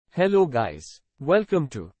Hello guys. Welcome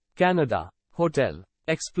to Canada Hotel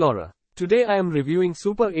Explorer. Today I am reviewing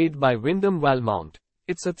Super 8 by Wyndham Valemount.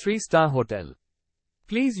 It's a 3-star hotel.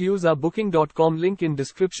 Please use our booking.com link in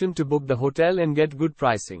description to book the hotel and get good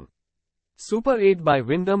pricing. Super 8 by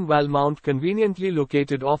Wyndham Valemount, conveniently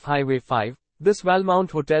located off Highway 5, this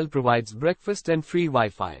Valemount hotel provides breakfast and free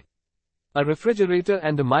Wi-Fi. A refrigerator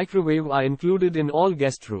and a microwave are included in all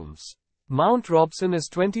guest rooms. Mount Robson is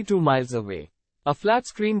 22 miles away. A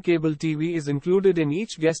flat-screen cable TV is included in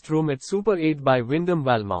each guest room at Super 8 by Wyndham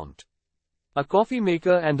Valemount. A coffee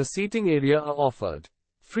maker and a seating area are offered.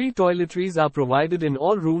 Free toiletries are provided in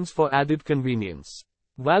all rooms for added convenience.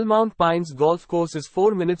 Valemount Pines Golf Course is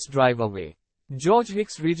 4 minutes drive away.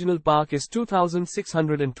 Hicks Regional Park is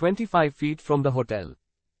 2,625 feet from the hotel.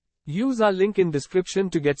 Use our link in description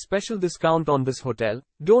to get special discount on this hotel.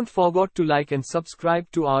 Don't forget to like and subscribe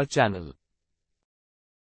to our channel.